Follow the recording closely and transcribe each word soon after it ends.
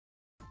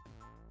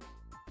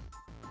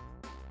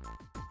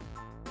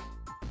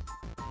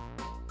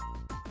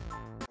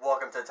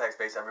welcome to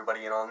TechSpace,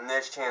 everybody. And on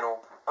this channel,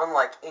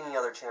 unlike any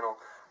other channel,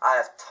 I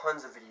have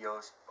tons of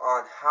videos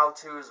on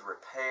how-tos,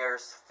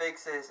 repairs,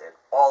 fixes, and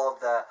all of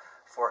that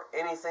for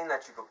anything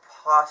that you could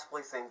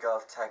possibly think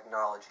of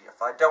technology.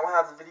 If I don't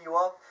have the video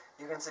up,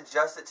 you can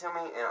suggest it to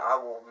me, and I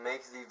will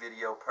make the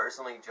video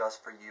personally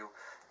just for you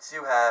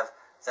to have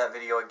that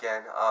video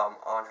again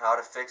on how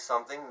to fix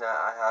something that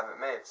I haven't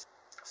made.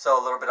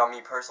 So a little bit on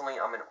me personally.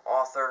 I'm an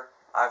author.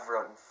 I've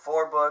written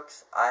 4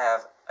 books. I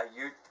have I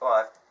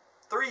have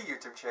 3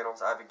 YouTube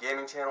channels. I have a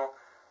gaming channel.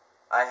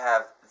 I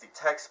have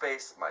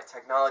TheTechSpace, my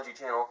technology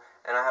channel,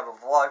 and I have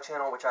a vlog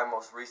channel which I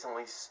most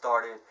recently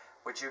started,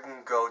 which you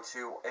can go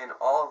to, and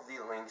all of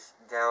the links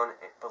down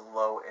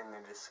below in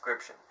the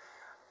description.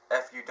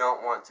 If you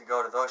don't want to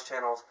go to those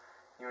channels,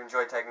 you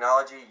enjoy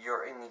technology,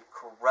 you're in the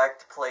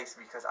correct place,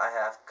 because I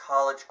have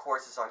college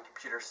courses on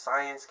computer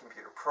science,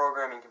 computer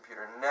programming,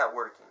 computer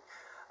networking,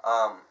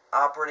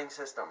 operating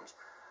systems.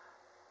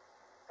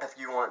 If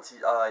you want to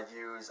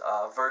use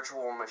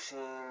virtual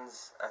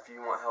machines, if you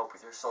want help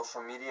with your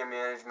social media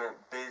management,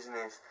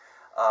 business,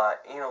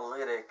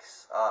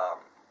 analytics,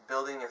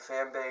 building a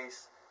fan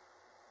base.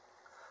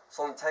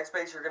 So in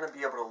TechSpace, you're going to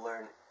be able to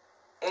learn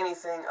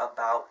anything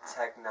about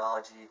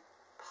technology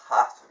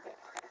possible.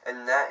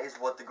 And that is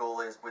what the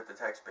goal is with the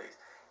TechSpace.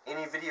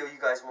 Any video you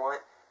guys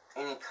want,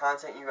 any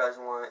content you guys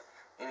want,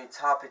 any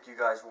topic you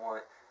guys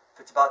want, if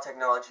it's about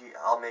technology,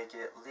 I'll make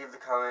it. Leave the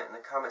comment in the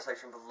comment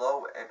section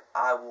below, and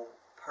I will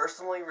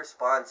personally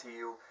respond to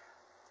you,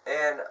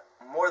 and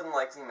more than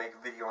likely make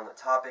a video on the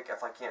topic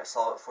if I can't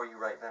solve it for you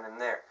right then and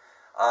there.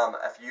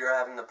 If you're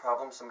having the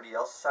problem, somebody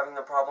else is having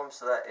the problem,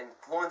 so that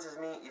influences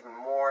me even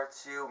more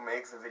to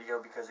make the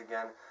video, because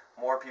again,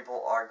 more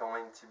people are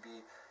going to be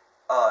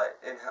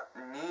in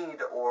need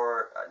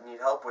or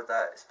need help with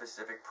that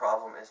specific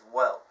problem as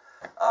well.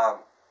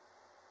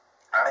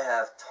 I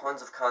have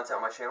tons of content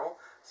on my channel,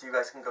 so you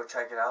guys can go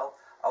check it out.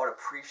 I would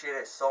appreciate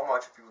it so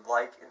much if you would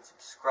like and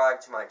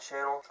subscribe to my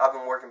channel. I've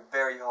been working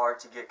very hard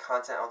to get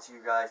content out to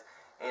you guys,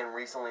 and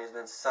recently has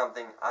been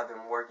something I've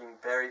been working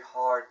very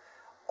hard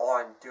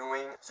on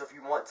doing. So if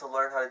you want to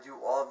learn how to do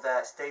all of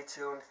that, stay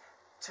tuned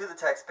to the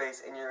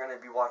TechSpace, and you're going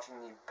to be watching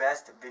the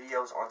best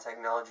videos on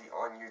technology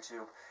on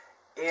YouTube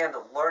and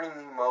learning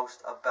the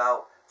most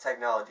about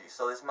technology.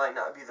 So this might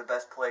not be the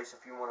best place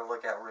if you want to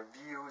look at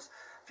reviews,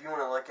 if you want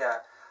to look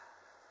at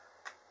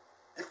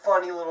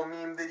funny little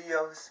meme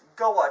videos.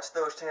 Go watch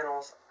those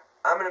channels.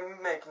 I'm going to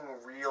be making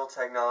real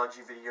technology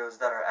videos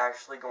that are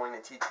actually going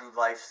to teach you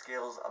life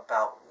skills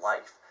about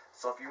life.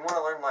 So if you want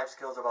to learn life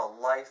skills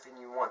about life, and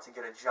you want to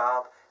get a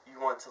job,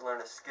 you want to learn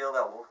a skill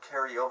that will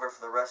carry over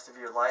for the rest of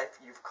your life,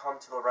 you've come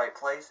to the right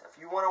place. If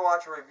you want to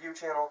watch a review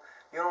channel,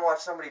 you want to watch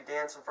somebody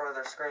dance in front of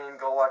their screen,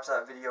 go watch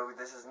that video.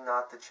 This is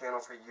not the channel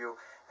for you.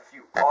 If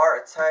you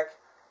are a tech,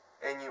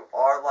 and you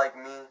are like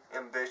me,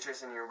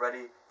 ambitious, and you're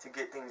ready to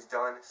get things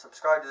done,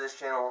 subscribe to this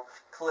channel,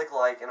 click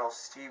like, and I'll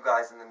see you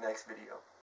guys in the next video.